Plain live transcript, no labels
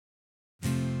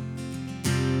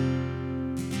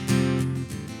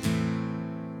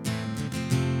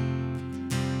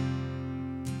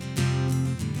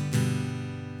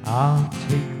I'll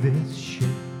take this ship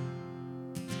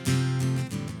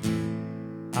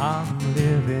I'm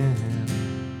living in,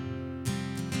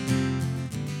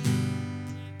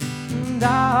 and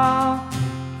I'll take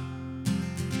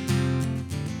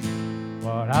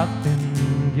what I've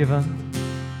been given,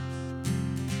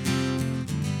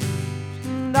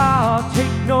 and I'll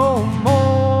take no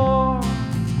more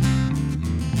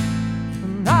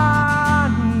than I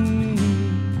need,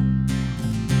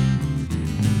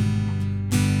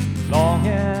 long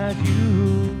as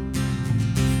you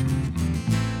and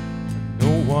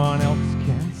no one else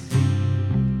can see.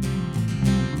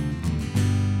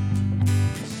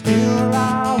 Still I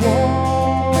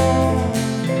want,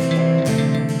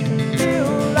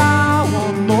 still I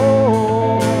want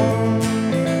more,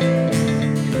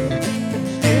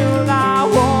 still I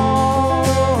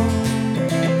want,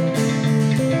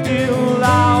 still I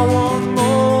want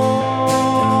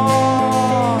more,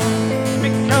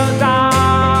 because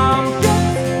I'm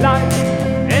just like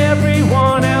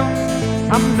everyone else.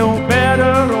 I'm no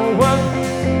better or worse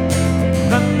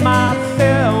than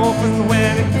myself, and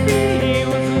when it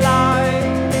feels like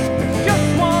there's just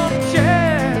one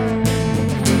chance,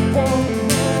 one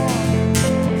more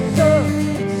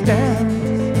circumstance,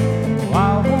 oh, I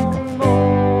want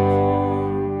more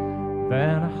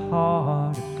than a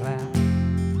heart of glass.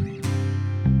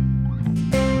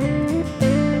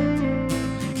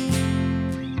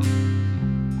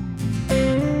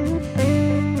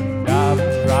 I've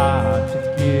tried to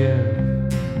give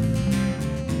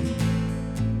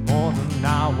more than I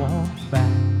want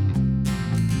back.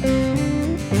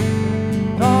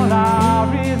 All I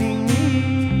really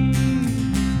need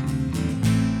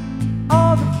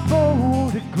are the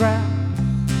photographs.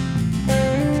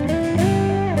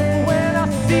 When I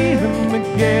see them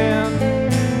again,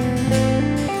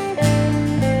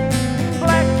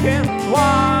 black and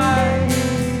white,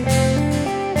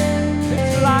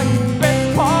 it's like the best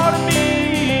part of me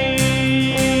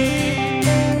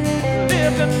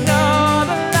living